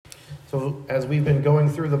So as we've been going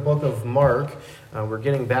through the book of Mark, we're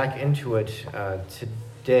getting back into it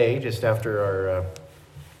today, just after our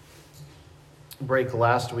break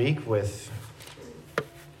last week with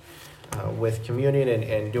communion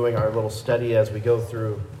and doing our little study as we go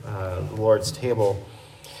through the Lord's table.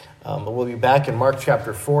 But we'll be back in Mark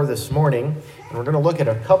chapter 4 this morning, and we're going to look at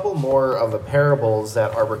a couple more of the parables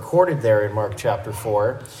that are recorded there in Mark chapter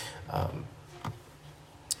 4.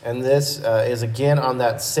 And this is again on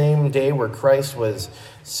that same day where Christ was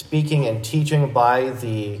speaking and teaching by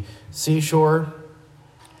the seashore,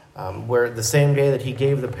 where the same day that he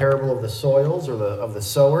gave the parable of the soils or of the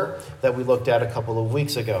sower that we looked at a couple of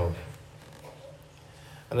weeks ago.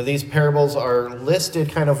 And these parables are listed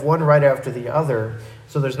kind of one right after the other,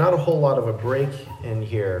 so there's not a whole lot of a break in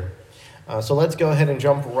here. So let's go ahead and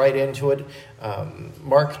jump right into it.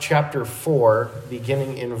 Mark chapter 4,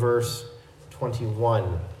 beginning in verse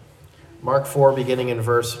 21. Mark 4, beginning in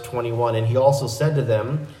verse 21. And he also said to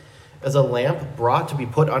them, "Is a lamp brought to be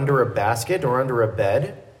put under a basket or under a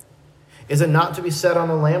bed? Is it not to be set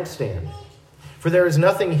on a lampstand? For there is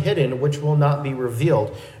nothing hidden which will not be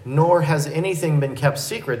revealed, nor has anything been kept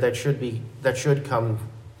secret that it should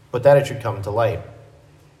come to light.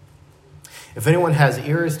 If anyone has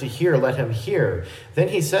ears to hear, let him hear." Then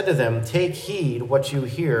he said to them, "Take heed what you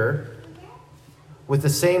hear. With the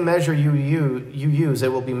same measure you use,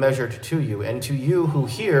 it will be measured to you. And to you who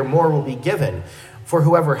hear, more will be given. For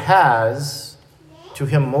whoever has, to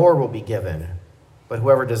him more will be given. But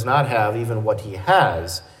whoever does not have, even what he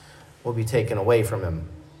has, will be taken away from him."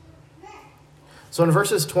 So in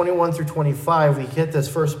verses 21 through 25, we hit this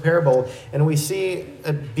first parable, and we see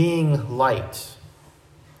it being light.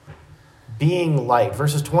 Being light.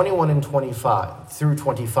 Verses 21 and 25 through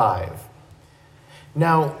 25.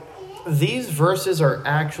 Now, these verses are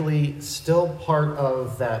actually still part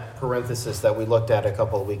of that parenthesis that we looked at a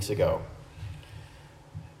couple of weeks ago.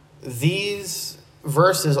 These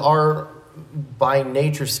verses are by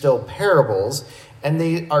nature still parables, and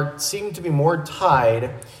they seem to be more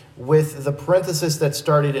tied with the parenthesis that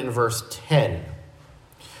started in verse 10.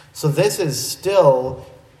 So this is still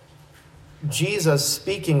Jesus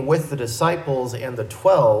speaking with the disciples and the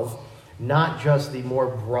 12, not just the more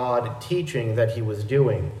broad teaching that he was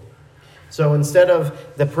doing. So instead of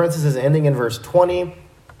the parenthesis ending in verse 20,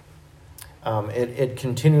 it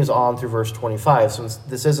continues on through verse 25. So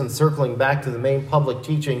this isn't circling back to the main public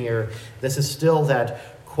teaching here. This is still that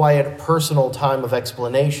quiet, personal time of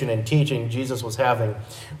explanation and teaching Jesus was having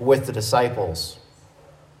with the disciples.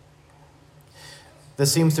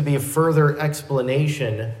 This seems to be a further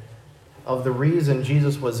explanation of the reason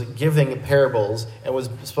Jesus was giving parables and was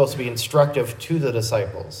supposed to be instructive to the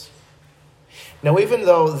disciples. Now, even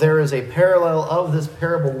though there is a parallel of this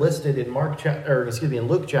parable listed in in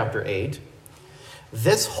Luke chapter 8,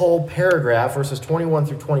 this whole paragraph, verses 21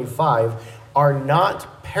 through 25, are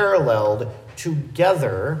not paralleled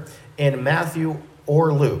together in Matthew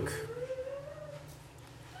or Luke.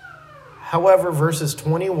 However, verses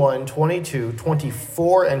 21, 22,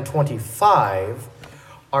 24, and 25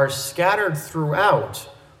 are scattered throughout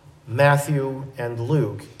Matthew and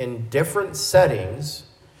Luke in different settings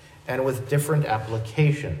and with different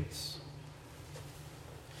applications.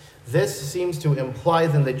 This seems to imply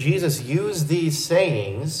then that Jesus used these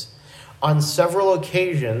sayings on several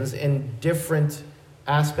occasions in different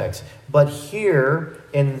aspects. But here,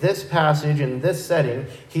 in this passage, in this setting,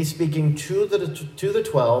 he's speaking to the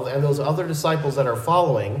 12 and those other disciples that are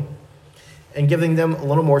following and giving them a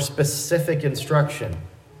little more specific instruction.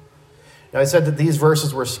 Now, I said that these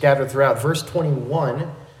verses were scattered throughout. Verse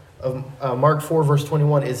 21 of Mark 4, verse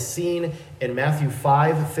 21 is seen in Matthew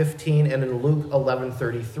 5:15 and in Luke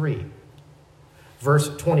 11:33.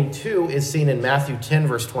 Verse 22 is seen in Matthew 10,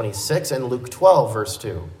 verse 26 and Luke 12, verse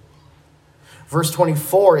 2. Verse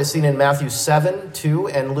 24 is seen in Matthew 7:2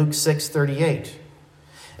 and Luke 6:38.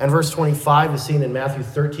 And verse 25 is seen in Matthew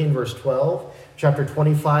 13, verse 12, chapter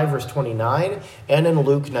 25, verse 29, and in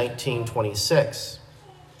Luke 19:26.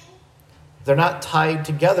 They're not tied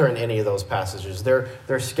together in any of those passages.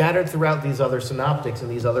 They're scattered throughout these other synoptics and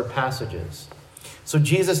these other passages. So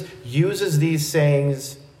Jesus uses these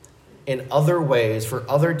sayings in other ways for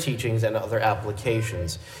other teachings and other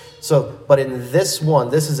applications. But in this one,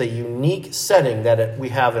 this is a unique setting that we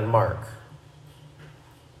have in Mark.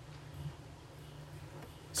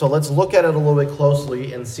 So let's look at it a little bit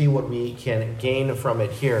closely and see what we can gain from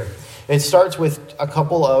it here. It starts with a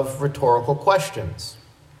couple of rhetorical questions.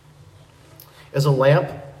 Is a lamp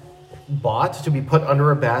bought to be put under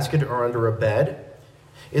a basket or under a bed?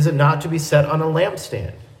 Is it not to be set on a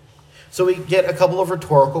lampstand? So we get a couple of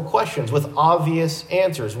rhetorical questions with obvious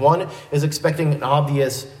answers. One is expecting an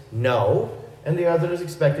obvious no, and the other is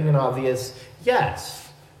expecting an obvious yes.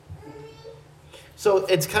 So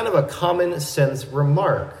it's kind of a common sense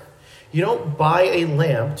remark. You don't buy a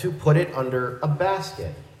lamp to put it under a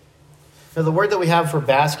basket. Now, the word that we have for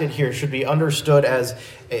basket here should be understood as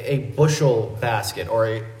a bushel basket or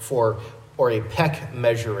a peck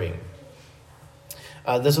measuring.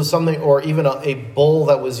 This was something, or even a bowl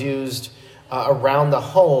that was used around the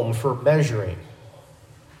home for measuring.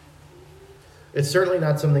 It's certainly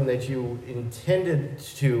not something that you intended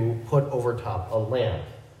to put over top a lamp.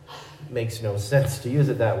 It makes no sense to use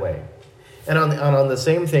it that way. And on the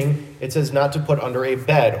same thing, it says not to put under a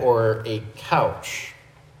bed or a couch.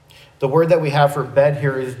 The word that we have for bed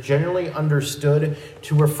here is generally understood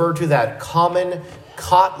to refer to that common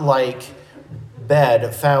cot-like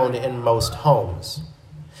bed found in most homes.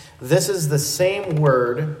 This is the same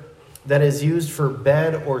word that is used for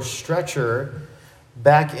bed or stretcher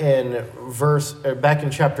back in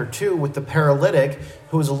chapter 2 with the paralytic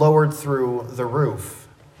who was lowered through the roof.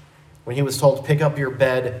 When he was told, pick up your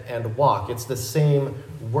bed and walk. It's the same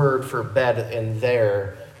word for bed in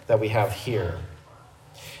there that we have here.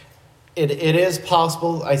 It is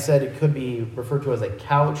possible, I said it could be referred to as a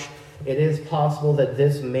couch. It is possible that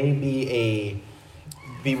this may be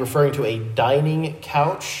referring to a dining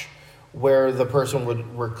couch where the person would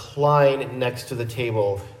recline next to the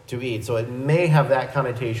table to eat. So it may have that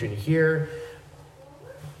connotation here.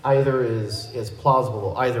 Either is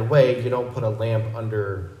plausible. Either way, you don't put a lamp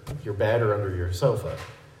under your bed or under your sofa.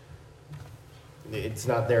 It's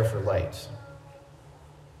not there for light.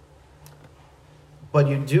 But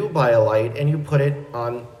you do buy a light and you put it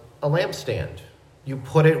on a lampstand. You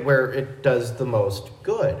put it where it does the most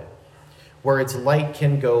good, where its light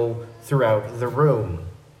can go throughout the room.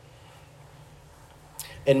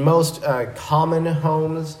 In most common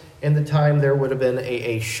homes in the time, there would have been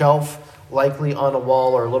a shelf likely on a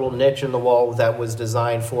wall or a little niche in the wall that was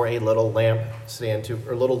designed for a little lamp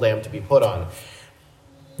to be put on.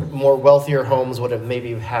 More wealthier homes would have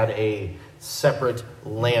maybe had a separate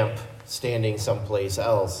lamp standing someplace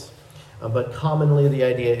else. But commonly the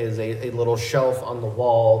idea is a little shelf on the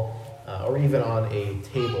wall or even on a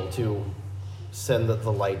table to send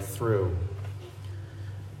the light through.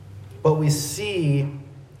 But we see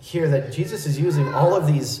here that Jesus is using all of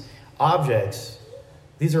these objects.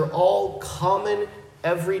 These are all common,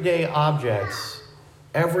 everyday objects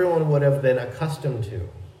everyone would have been accustomed to.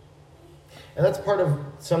 And that's part of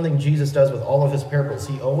something Jesus does with all of his parables.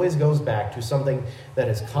 He always goes back to something that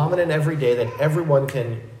is common and everyday that everyone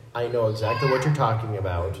can, I know exactly what you're talking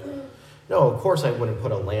about. No, of course I wouldn't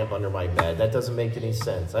put a lamp under my bed. That doesn't make any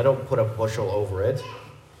sense. I don't put a bushel over it.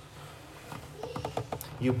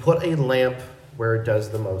 You put a lamp where it does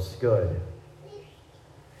the most good.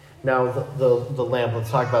 Now, the lamp,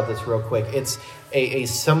 let's talk about this real quick. It's a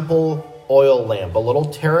simple oil lamp, a little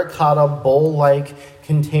terracotta bowl-like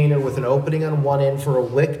container with an opening on one end for a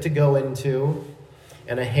wick to go into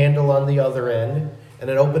and a handle on the other end and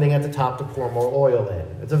an opening at the top to pour more oil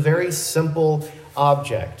in. It's a very simple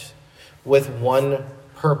object with one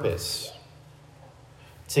purpose: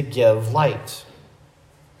 to give light,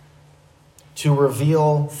 to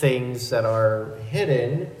reveal things that are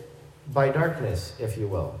hidden by darkness, if you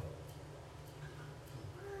will.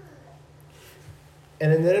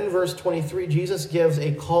 And then in verse 23, Jesus gives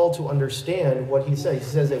a call to understand what he says. He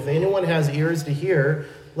says, if anyone has ears to hear,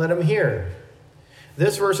 let him hear.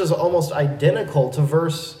 This verse is almost identical to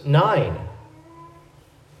verse 9,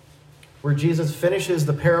 where Jesus finishes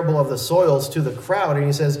the parable of the soils to the crowd, and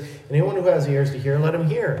he says, anyone who has ears to hear, let him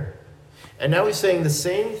hear. And now he's saying the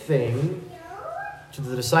same thing to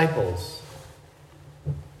the disciples.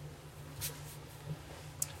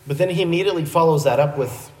 But then he immediately follows that up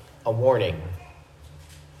with a warning.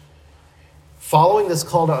 Following this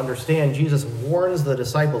call to understand, Jesus warns the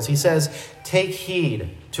disciples. He says, take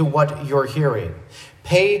heed to what you're hearing.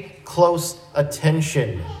 Pay close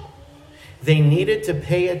attention. They needed to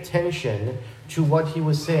pay attention to what he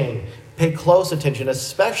was saying. Pay close attention,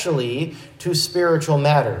 especially to spiritual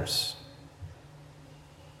matters.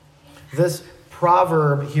 This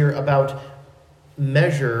proverb here about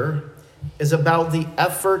measure is about the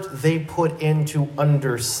effort they put into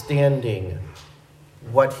understanding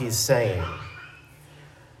what he's saying.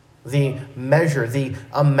 The measure, the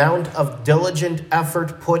amount of diligent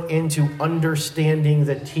effort put into understanding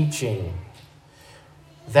the teaching.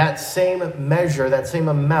 That same measure, that same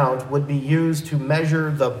amount would be used to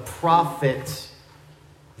measure the profit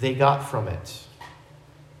they got from it.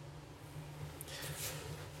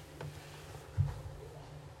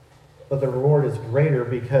 But the reward is greater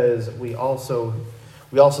because we also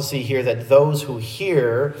see here that those who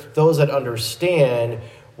hear, those that understand,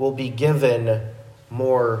 will be given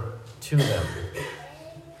more to them.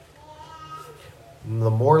 The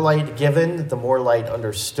more light given, the more light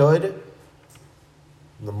understood,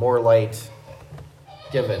 the more light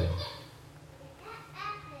given.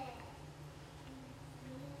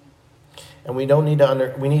 And we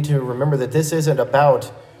need to remember that this isn't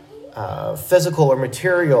about physical or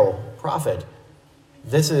material profit.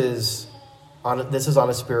 This is on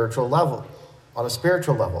a spiritual level. On a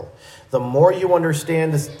spiritual level, the more you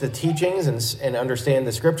understand the teachings and understand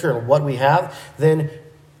the Scripture and what we have, then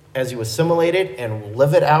as you assimilate it and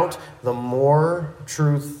live it out, the more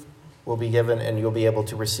truth will be given and you'll be able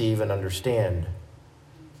to receive and understand.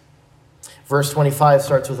 Verse 25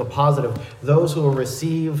 starts with a positive. Those who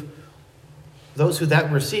receive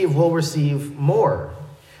will receive more.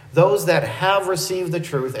 Those that have received the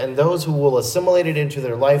truth and those who will assimilate it into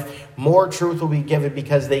their life, more truth will be given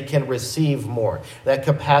because they can receive more. That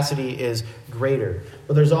capacity is greater.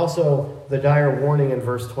 But there's also the dire warning in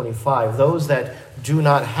verse 25. Those that do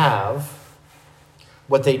not have,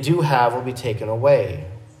 what they do have will be taken away.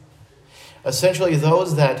 Essentially,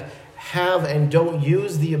 those that have and don't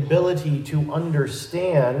use the ability to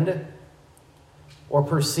understand or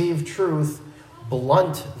perceive truth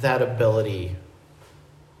blunt that ability.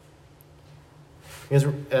 Because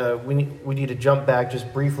we need to jump back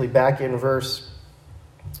just briefly. Back in verse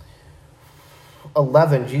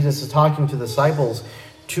 11, Jesus is talking to the disciples.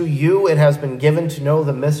 To you it has been given to know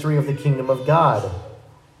the mystery of the kingdom of God.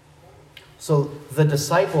 So the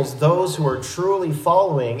disciples, those who are truly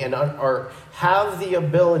following and have the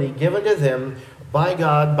ability given to them by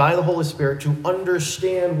God, by the Holy Spirit, to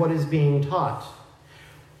understand what is being taught.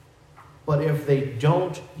 But if they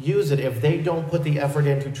don't use it, if they don't put the effort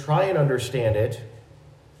in to try and understand it,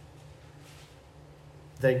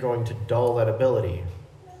 they're going to dull that ability.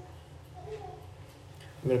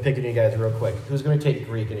 I'm going to pick on you guys real quick. Who's going to take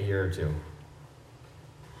Greek in a year or two?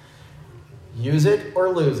 Use it or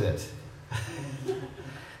lose it.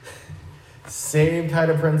 Same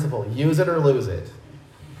kind of principle. Use it or lose it.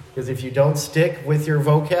 Because if you don't stick with your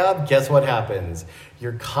vocab, guess what happens?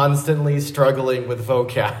 You're constantly struggling with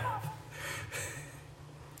vocab.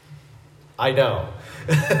 I know.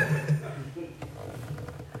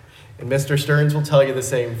 And Mr. Stearns will tell you the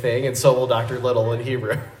same thing, and so will Dr. Little in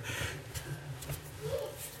Hebrew.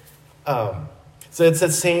 So it's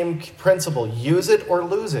that same principle. Use it or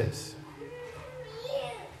lose it.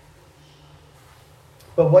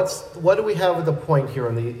 But what do we have at the point here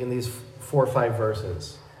in these 4 or 5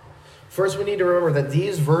 verses? First, we need to remember that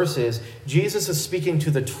these verses, Jesus is speaking to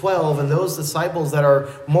the 12 and those disciples that are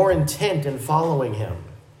more intent in following him.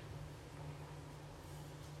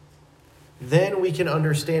 Then we can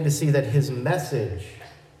understand to see that his message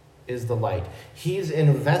is the light. He's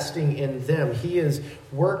investing in them. He has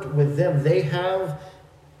worked with them. They have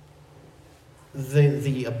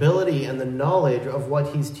the ability and the knowledge of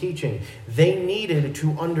what he's teaching. They needed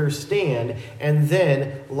to understand and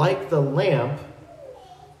then, like the lamp,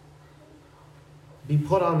 be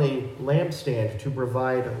put on a lampstand to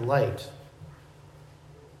provide light.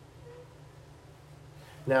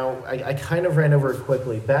 Now, I kind of ran over it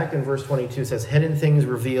quickly. Back in verse 22, it says, hidden things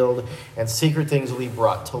revealed and secret things will be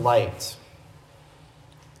brought to light.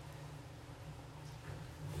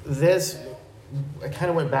 I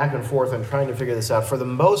kind of went back and forth on trying to figure this out. For the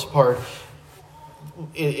most part,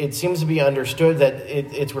 it seems to be understood that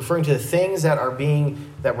it's referring to the things that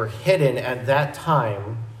were hidden at that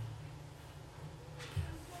time,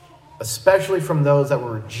 especially from those that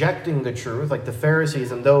were rejecting the truth, like the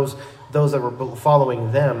Pharisees and those that were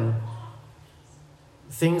following them.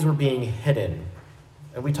 Things were being hidden.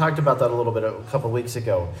 And we talked about that a little bit a couple of weeks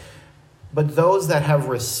ago. But those that have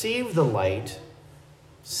received the light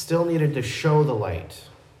still needed to show the light.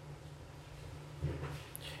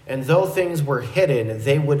 And though things were hidden,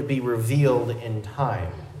 they would be revealed in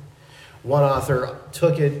time. One author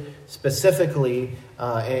took it specifically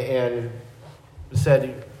and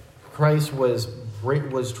said Christ was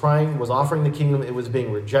offering the kingdom, it was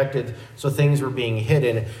being rejected, so things were being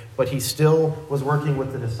hidden, but he still was working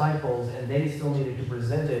with the disciples, and they still needed to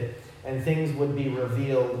present it, and things would be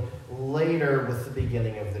revealed later with the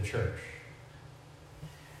beginning of the church.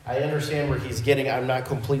 I understand where he's getting. I'm not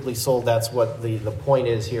completely sold that's what the point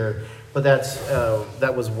is here, but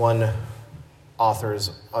that was one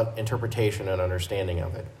author's interpretation and understanding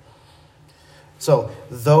of it. So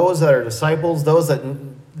those that are disciples, those that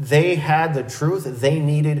they had the truth, they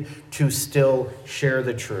needed to still share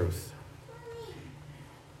the truth.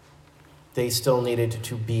 They still needed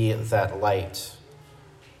to be that light.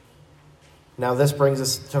 Now this brings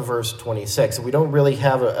us to verse 26. We don't really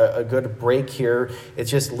have a good break here.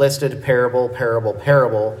 It's just listed parable, parable,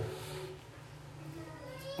 parable.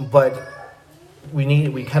 But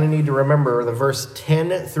we kind of need to remember the verse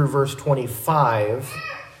 10 through verse 25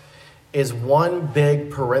 is one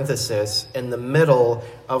big parenthesis in the middle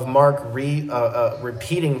of Mark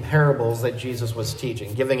repeating parables that Jesus was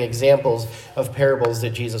teaching, giving examples of parables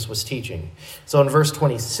that Jesus was teaching. So in verse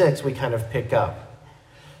 26, we kind of pick up.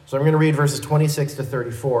 So I'm going to read verses 26 to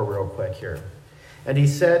 34 real quick here. And he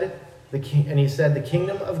said, the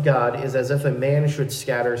kingdom of God is as if a man should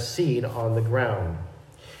scatter seed on the ground,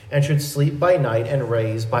 and should sleep by night and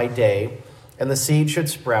raise by day, and the seed should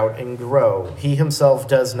sprout and grow. He himself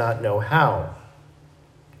does not know how.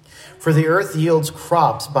 For the earth yields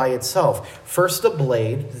crops by itself, first the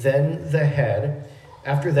blade, then the head,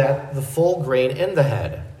 after that the full grain in the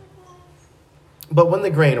head. But when the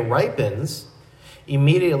grain ripens,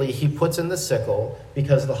 immediately he puts in the sickle,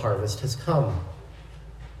 because the harvest has come.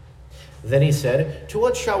 Then he said, to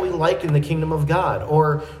what shall we liken the kingdom of God?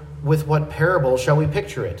 Or with what parable shall we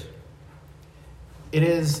picture it? It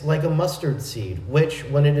is like a mustard seed, which,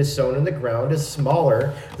 when it is sown in the ground, is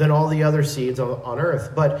smaller than all the other seeds on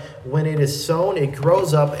earth. But when it is sown, it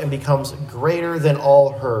grows up and becomes greater than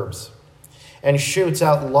all herbs, and shoots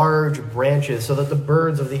out large branches, so that the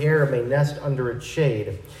birds of the air may nest under its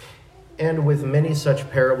shade. And with many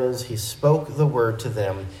such parables he spoke the word to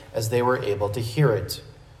them, as they were able to hear it.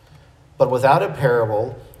 But without a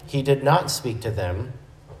parable he did not speak to them.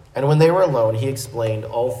 And when they were alone, he explained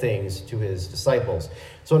all things to his disciples.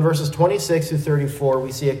 So in verses 26 through 34,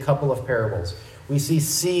 we see a couple of parables. We see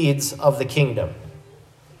seeds of the kingdom.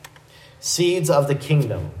 Seeds of the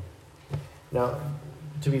kingdom. Now,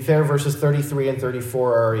 to be fair, verses 33 and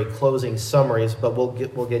 34 are a closing summaries, but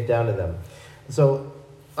we'll get down to them. So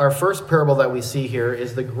our first parable that we see here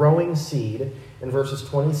is the growing seed in verses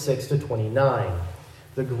 26 to 29.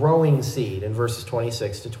 The growing seed in verses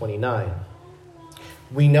 26 to 29.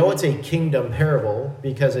 We know it's a kingdom parable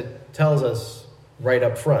because it tells us right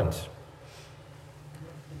up front.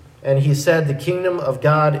 And he said, the kingdom of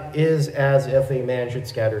God is as if a man should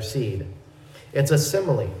scatter seed. It's a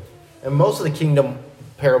simile. And most of the kingdom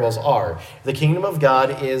parables are. The kingdom of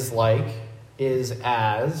God is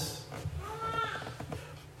as.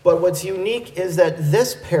 But what's unique is that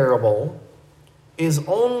this parable is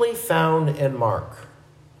only found in Mark.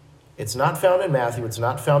 It's not found in Matthew, it's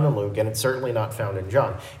not found in Luke, and it's certainly not found in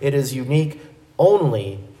John. It is unique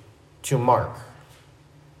only to Mark.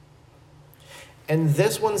 And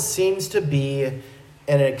this one seems to be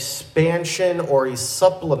an expansion or a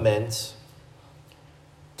supplement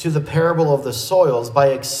to the parable of the soils by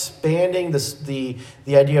expanding the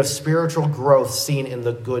idea of spiritual growth seen in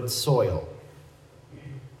the good soil.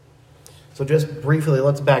 So just briefly,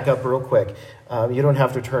 let's back up real quick. You don't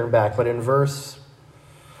have to turn back, but in verse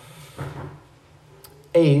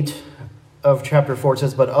 8 of chapter 4, it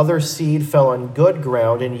says, but other seed fell on good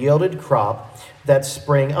ground and yielded crop that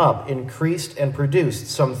sprang up, increased and produced,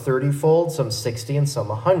 some 30-fold, some 60, and some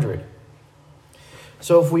 100.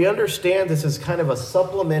 So if we understand this as kind of a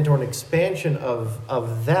supplement or an expansion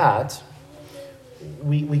of that,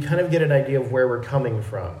 we kind of get an idea of where we're coming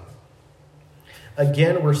from.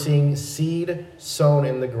 Again, we're seeing seed sown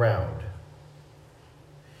in the ground.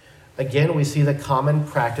 Again, we see the common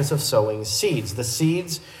practice of sowing seeds. The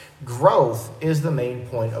seed's growth is the main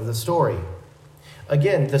point of the story.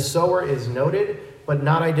 Again, the sower is noted but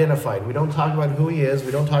not identified. We don't talk about who he is.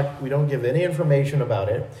 We don't give any information about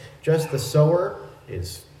it. Just the sower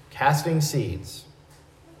is casting seeds.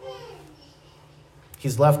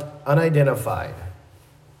 He's left unidentified.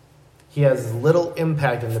 He has little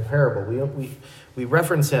impact in the parable. We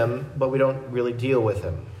reference him, but we don't really deal with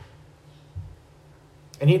him.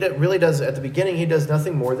 And he really does, at the beginning, he does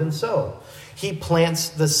nothing more than sow. He plants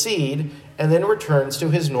the seed and then returns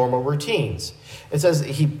to his normal routines. It says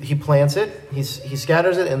he plants it, he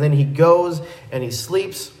scatters it, and then he goes and he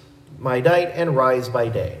sleeps by night and rise by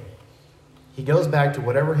day. He goes back to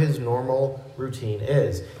whatever his normal routine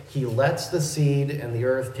is. He lets the seed and the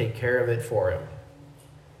earth take care of it for him.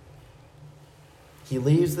 He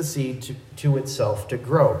leaves the seed to itself to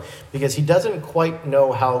grow because he doesn't quite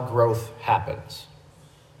know how growth happens.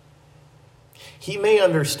 He may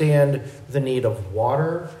understand the need of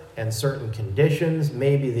water and certain conditions,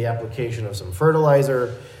 maybe the application of some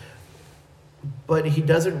fertilizer, but he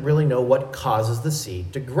doesn't really know what causes the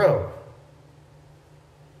seed to grow.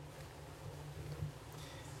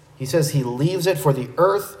 He says he leaves it for the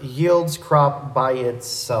earth yields crop by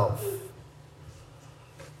itself.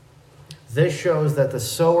 This shows that the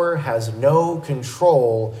sower has no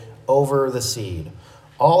control over the seed.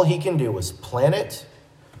 All he can do is plant it,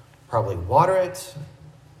 probably water it,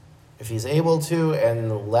 if he's able to,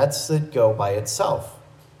 and lets it go by itself.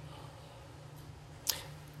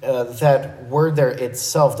 That word there,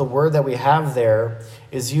 itself, the word that we have there,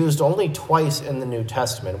 is used only twice in the New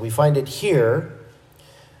Testament. We find it here,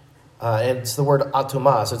 and it's the word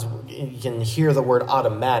automas. You can hear the word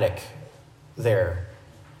automatic there.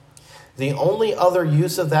 The only other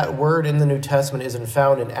use of that word in the New Testament is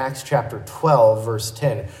found in Acts chapter 12, verse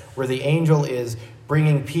 10, where the angel is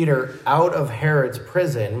bringing Peter out of Herod's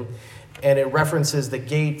prison, and it references the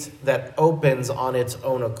gate that opens on its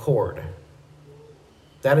own accord.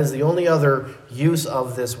 That is the only other use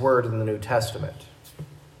of this word in the New Testament.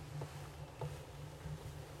 It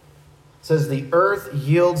says, the earth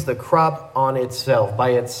yields the crop on itself,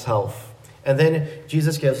 by itself. And then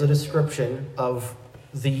Jesus gives a description of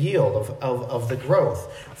the yield, of the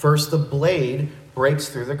growth. First, the blade breaks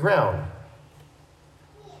through the ground.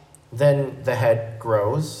 Then the head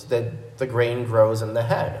grows, the grain grows in the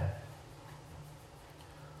head.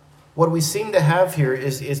 What we seem to have here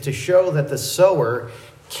is to show that the sower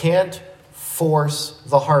can't force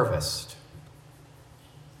the harvest.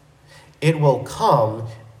 It will come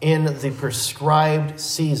in the prescribed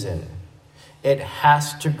season. It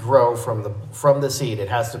has to grow from the seed. It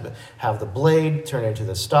has to have the blade turn into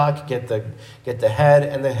the stalk, get the head,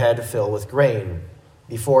 and the head fill with grain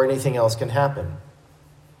before anything else can happen.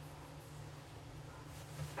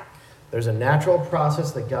 There's a natural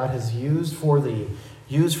process that God has used for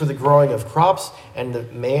the growing of crops, and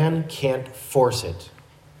that man can't force it.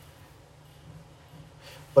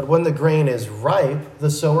 But when the grain is ripe, the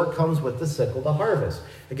sower comes with the sickle to harvest.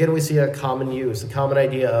 Again, we see a common use, a common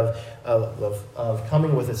idea of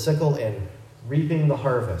coming with a sickle and reaping the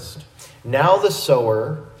harvest. Now the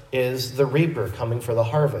sower is the reaper coming for the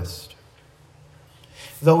harvest.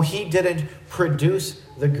 Though he didn't produce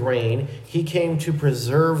the grain, he came to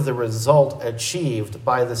preserve the result achieved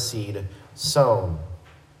by the seed sown.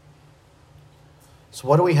 So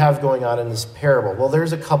what do we have going on in this parable? Well,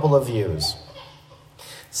 there's a couple of views.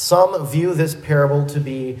 Some view this parable to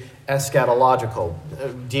be eschatological,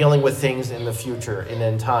 dealing with things in the future, in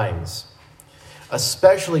end times.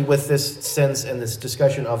 Especially with this sense and this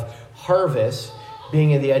discussion of harvest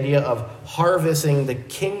being in the idea of harvesting the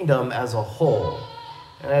kingdom as a whole.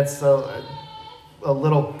 And that's a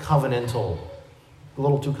little covenantal, a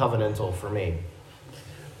little too covenantal for me.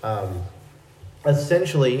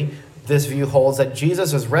 Essentially, this view holds that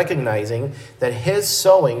Jesus is recognizing that his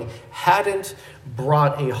sowing hadn't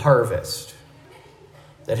brought a harvest.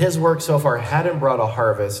 That his work so far hadn't brought a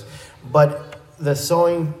harvest, but the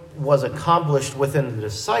sowing was accomplished within the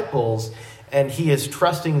disciples, and he is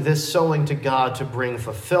trusting this sowing to God to bring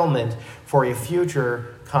fulfillment for a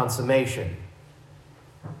future consummation.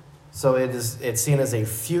 So it's seen as a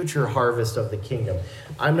future harvest of the kingdom.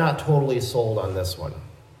 I'm not totally sold on this one.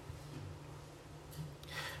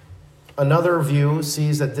 Another view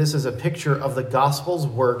sees that this is a picture of the gospel's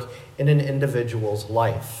work in an individual's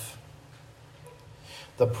life.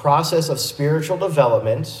 The process of spiritual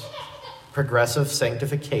development, progressive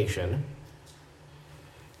sanctification,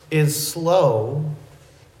 is slow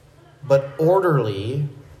but orderly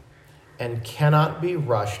and cannot be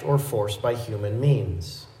rushed or forced by human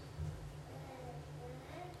means.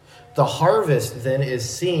 The harvest, then, is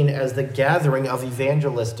seen as the gathering of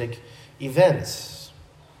evangelistic events.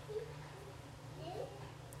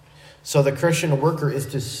 So the Christian worker is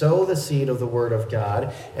to sow the seed of the Word of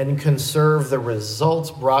God and conserve the results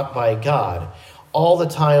brought by God, all the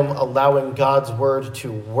time allowing God's Word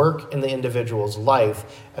to work in the individual's life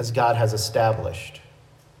as God has established.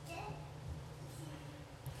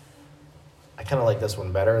 I kind of like this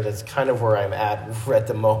one better. That's kind of where I'm at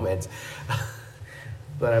the moment.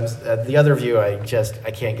 But the other view I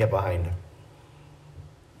can't get behind.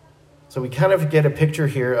 So we kind of get a picture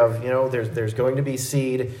here of, there's going to be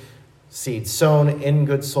seed sown in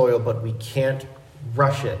good soil, but we can't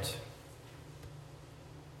rush it.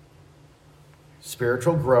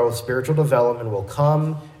 Spiritual growth, spiritual development will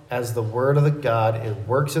come as the word of the God, it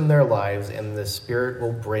works in their lives, and the Spirit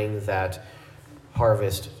will bring that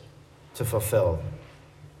harvest to fulfill.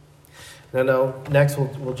 Now, next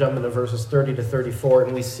we'll jump into verses 30 to 34,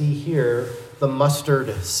 and we see here the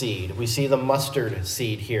mustard seed. We see the mustard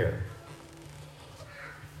seed here.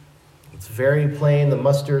 It's very plain,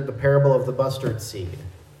 the parable of the mustard seed.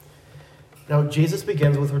 Now, Jesus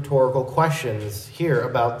begins with rhetorical questions here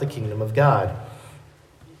about the kingdom of God.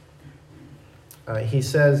 He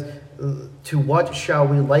says, to what shall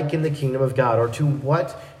we liken the kingdom of God? Or to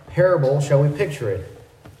what parable shall we picture it?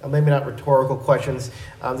 maybe not rhetorical questions.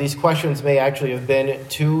 These questions may actually have been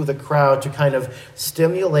to the crowd to kind of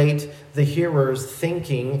stimulate the hearers'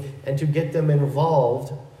 thinking and to get them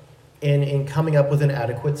involved in coming up with an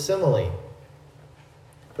adequate simile.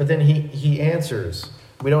 But then he answers.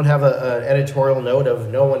 We don't have an editorial note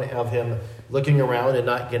of him looking around and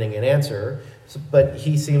not getting an answer, but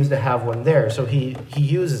he seems to have one there. So he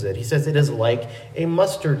uses it. He says it is like a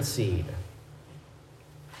mustard seed.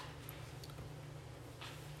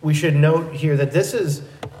 We should note here that this is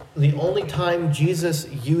the only time Jesus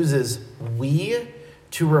uses we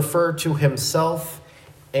to refer to himself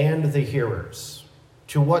and the hearers.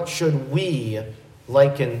 To what should we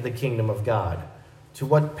liken the kingdom of God? To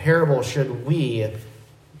what parable should we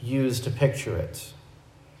use to picture it?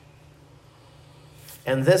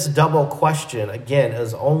 And this double question, again,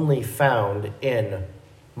 is only found in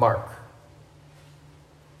Mark.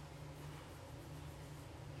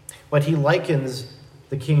 But he likens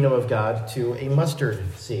the kingdom of God to a mustard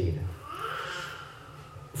seed.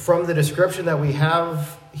 From the description that we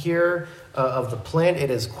have here of the plant, it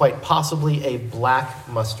is quite possibly a black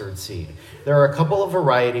mustard seed. There are a couple of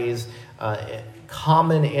varieties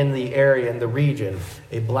common in the area, in the region,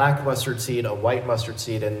 a black mustard seed, a white mustard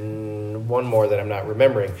seed, and one more that I'm not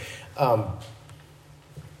remembering. But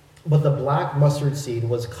the black mustard seed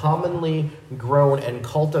was commonly grown and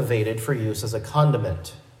cultivated for use as a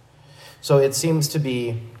condiment. So it seems to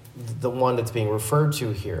be the one that's being referred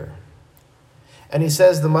to here. And he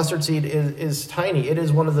says the mustard seed is tiny. It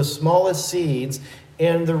is one of the smallest seeds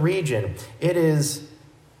in the region. It is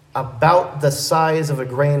about the size of a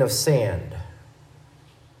grain of sand.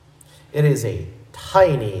 It is a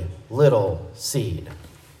tiny little seed.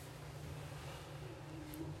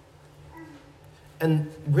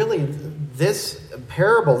 And really, this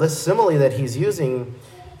parable, this simile that he's using,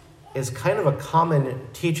 is kind of a common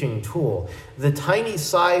teaching tool. The tiny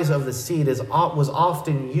size of the seed was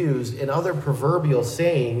often used in other proverbial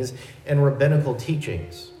sayings and rabbinical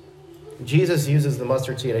teachings. Jesus uses the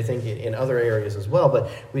mustard seed, I think, in other areas as well, but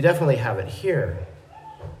we definitely have it here.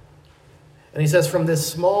 And he says, from this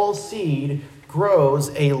small seed grows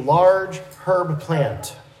a large herb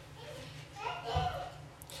plant.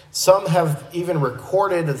 Some have even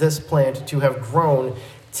recorded this plant to have grown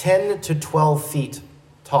 10 to 12 feet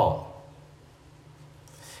tall.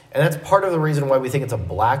 And that's part of the reason why we think it's a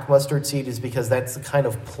black mustard seed, is because that's the kind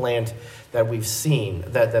of plant that we've seen,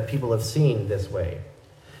 that people have seen this way.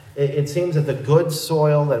 It seems that the good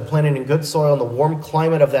soil, that planted in good soil and the warm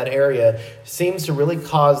climate of that area seems to really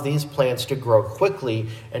cause these plants to grow quickly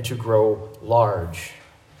and to grow large.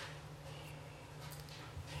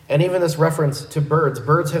 And even this reference to birds.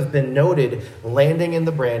 Birds have been noted landing in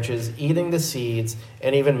the branches, eating the seeds,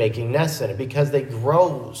 and even making nests in it. Because they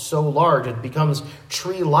grow so large, it becomes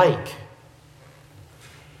tree-like.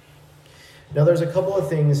 Now, there's a couple of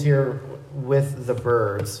things here with the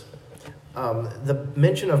birds. The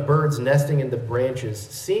mention of birds nesting in the branches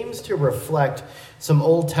seems to reflect some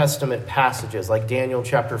Old Testament passages, like Daniel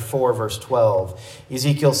chapter 4, verse 12,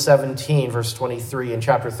 Ezekiel 17, verse 23, and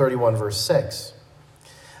chapter 31, verse 6.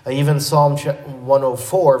 Even Psalm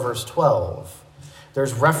 104, verse 12.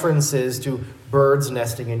 There's references to birds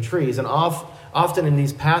nesting in trees. And often in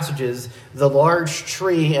these passages, the large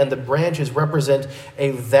tree and the branches represent a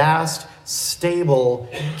vast, stable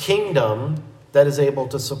kingdom that is able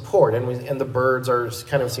to support. And the birds are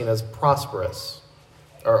kind of seen as prosperous,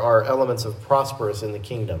 or are elements of prosperous in the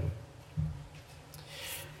kingdom.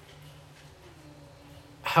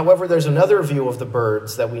 However, there's another view of the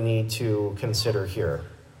birds that we need to consider here.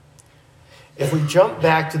 If we jump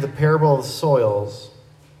back to the parable of the soils,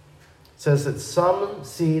 it says that some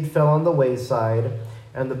seed fell on the wayside,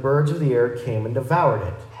 and the birds of the air came and devoured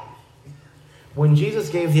it. When Jesus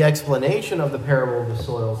gave the explanation of the parable of the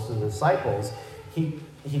soils to the disciples, he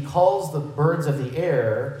calls the birds of the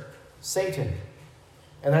air Satan.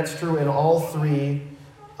 And that's true in all three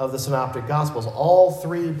of the Synoptic Gospels. All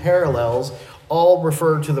three parallels all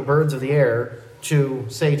refer to the birds of the air to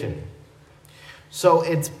Satan. So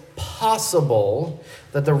it's possible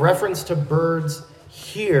that the reference to birds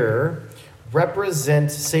here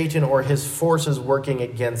represents Satan or his forces working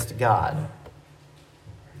against God.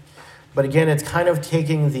 But again, it's kind of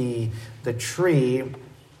taking the tree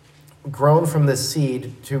grown from the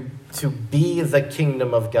seed to be the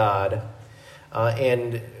kingdom of God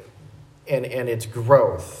and its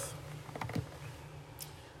growth,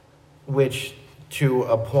 which to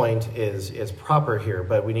a point is proper here,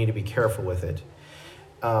 but we need to be careful with it.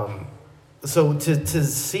 So to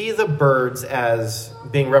see the birds as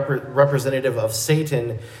being representative of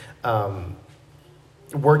Satan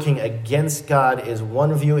working against God is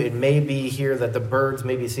one view. It may be here that the birds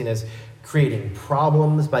may be seen as creating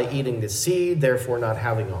problems by eating the seed, therefore not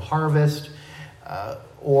having a harvest,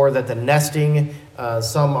 or that the nesting,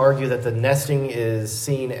 some argue that the nesting is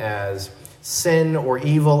seen as sin or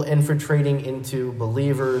evil infiltrating into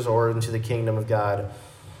believers or into the kingdom of God.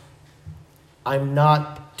 I'm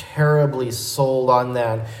not terribly sold on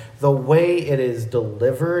that. The way it is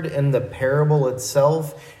delivered in the parable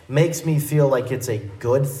itself makes me feel like it's a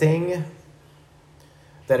good thing,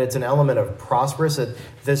 that it's an element of prosperous, that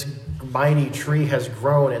this mighty tree has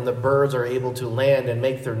grown and the birds are able to land and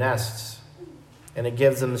make their nests, and it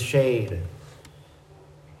gives them shade.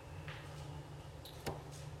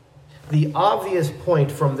 The obvious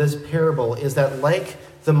point from this parable is that, like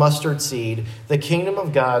the mustard seed, the kingdom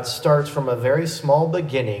of God starts from a very small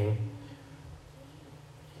beginning,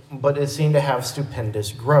 but is seen to have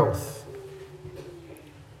stupendous growth.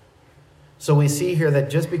 So we see here that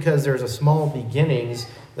just because there's a small beginnings,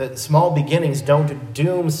 that small beginnings don't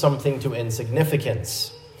doom something to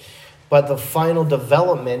insignificance. But the final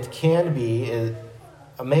development can be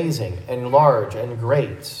amazing and large and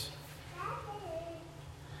great.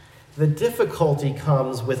 The difficulty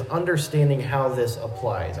comes with understanding how this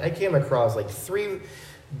applies. I came across like three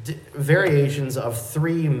variations of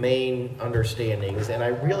three main understandings, and I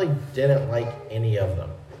really didn't like any of them.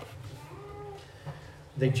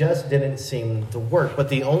 They just didn't seem to work. But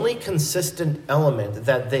the only consistent element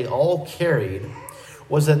that they all carried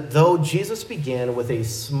was that though Jesus began with a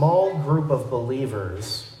small group of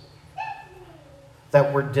believers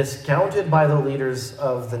that were discounted by the leaders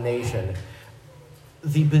of the nation,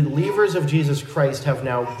 the believers of Jesus Christ have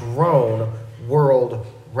now grown world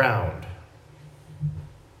round.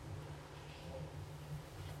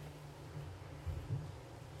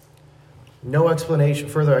 No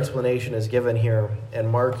further explanation is given here, and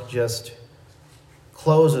Mark just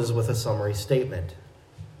closes with a summary statement.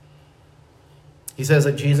 He says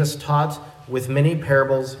that Jesus taught with many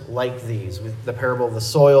parables like these, with the parable of the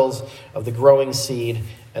soils, of the growing seed,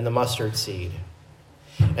 and the mustard seed.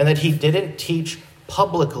 And that he didn't teach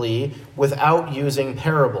publicly without using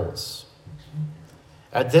parables.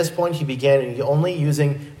 At this point, he began only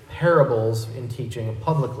using parables in teaching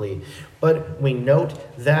publicly. But we note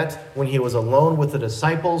that when he was alone with the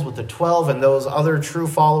disciples, with the 12 and those other true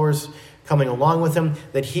followers coming along with him,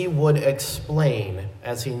 that he would explain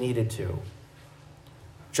as he needed to.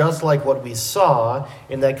 Just like what we saw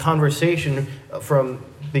in that conversation from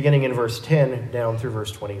beginning in verse 10 down through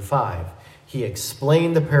verse 25. He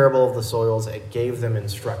explained the parable of the soils and gave them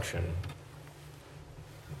instruction.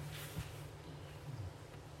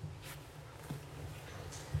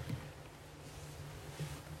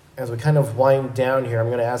 As we kind of wind down here, I'm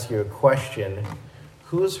going to ask you a question.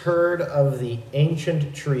 Who's heard of the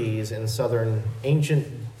ancient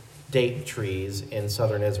date trees in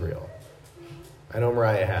southern Israel? I know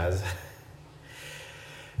Mariah has.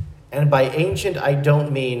 And by ancient, I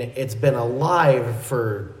don't mean it's been alive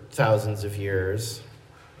for thousands of years,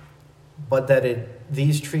 but that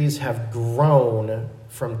these trees have grown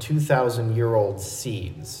from 2,000-year-old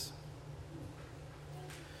seeds.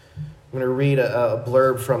 I'm going to read a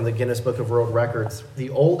blurb from the Guinness Book of World Records. The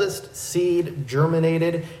oldest seed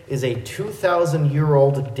germinated is a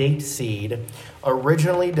 2,000-year-old date seed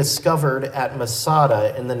originally discovered at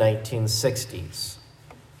Masada in the 1960s.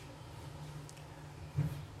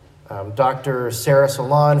 Dr. Sarah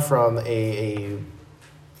Solon from a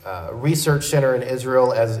research center in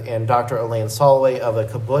Israel and Dr. Elaine Soloway of a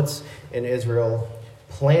kibbutz in Israel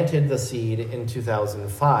planted the seed in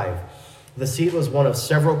 2005. The seed was one of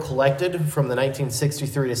several collected from the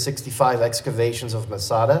 1963 to 65 excavations of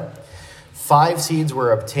Masada. 5 seeds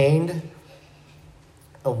were obtained.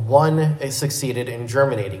 1 succeeded in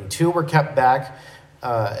germinating. 2 were kept back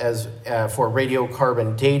for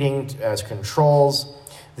radiocarbon dating as controls.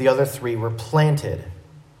 The other 3 were planted.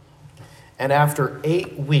 And after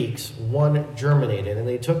 8 weeks, 1 germinated. And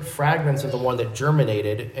they took fragments of the one that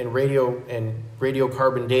germinated and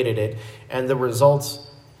radiocarbon dated it. And the results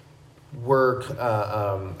were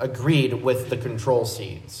agreed with the control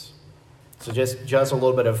seeds. So just a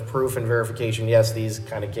little bit of proof and verification. Yes, these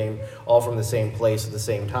kind of came all from the same place at the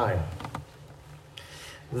same time.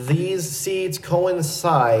 These seeds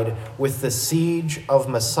coincide with the siege of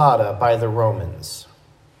Masada by the Romans.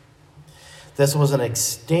 This was an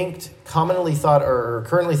extinct, currently thought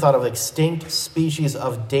of extinct species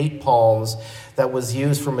of date palms that was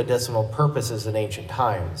used for medicinal purposes in ancient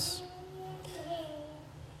times.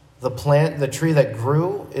 The tree that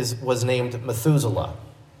grew was named Methuselah,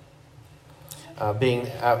 being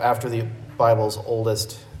after the Bible's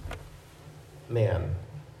oldest man.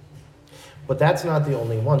 But that's not the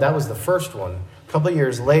only one. That was the first one. A couple of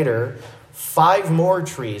years later, 5 more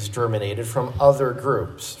trees germinated from other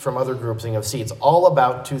grouping of seeds, all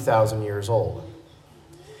about 2,000 years old.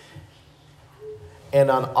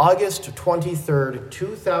 And on August 23rd,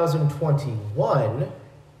 2021,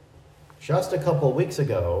 just a couple of weeks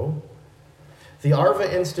ago, the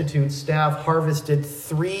Arva Institute staff harvested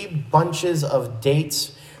 3 bunches of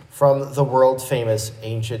dates from the world-famous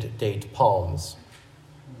ancient date palms.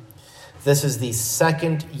 This is the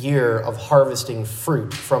second year of harvesting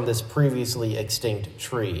fruit from this previously extinct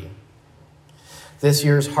tree. This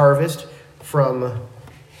year's harvest from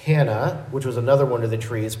Hannah, which was another one of the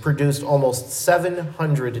trees, produced almost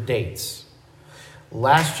 700 dates.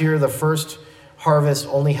 Last year, the first harvest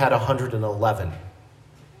only had 111.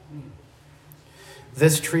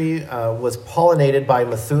 This tree was pollinated by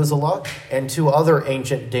Methuselah and 2 other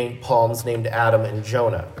ancient date palms named Adam and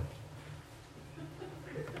Jonah.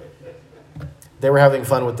 They were having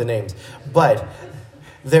fun with the names. But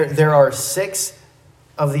there are 6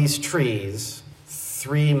 of these trees,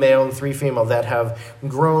 3 male and 3 female, that have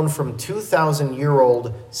grown from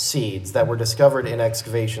 2,000-year-old seeds that were discovered in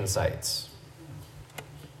excavation sites.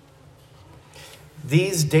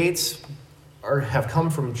 These dates have come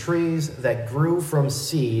from trees that grew from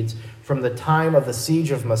seeds from the time of the siege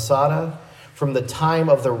of Masada, from the time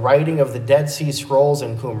of the writing of the Dead Sea Scrolls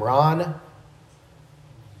in Qumran.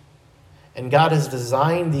 And God has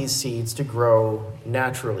designed these seeds to grow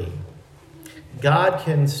naturally. God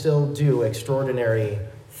can still do extraordinary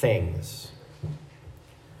things.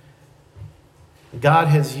 God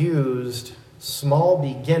has used small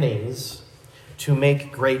beginnings to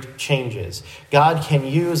make great changes. God can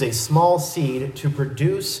use a small seed to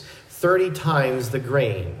produce 30 times the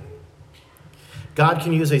grain. God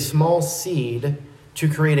can use a small seed to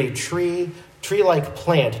create a tree-like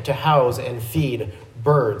plant to house and feed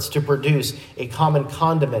birds, to produce a common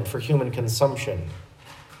condiment for human consumption.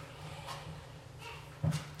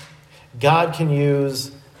 God can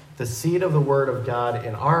use the seed of the Word of God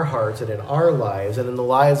in our hearts and in our lives and in the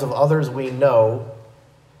lives of others we know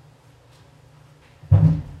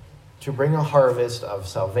to bring a harvest of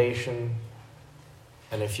salvation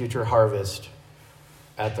and a future harvest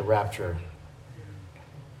at the rapture.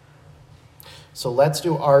 So let's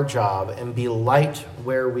do our job and be light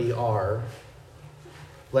where we are.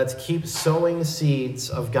 Let's keep sowing seeds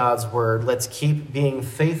of God's word. Let's keep being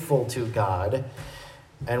faithful to God,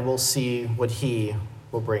 and we'll see what he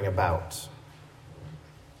will bring about.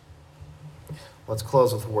 Let's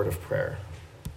close with a word of prayer.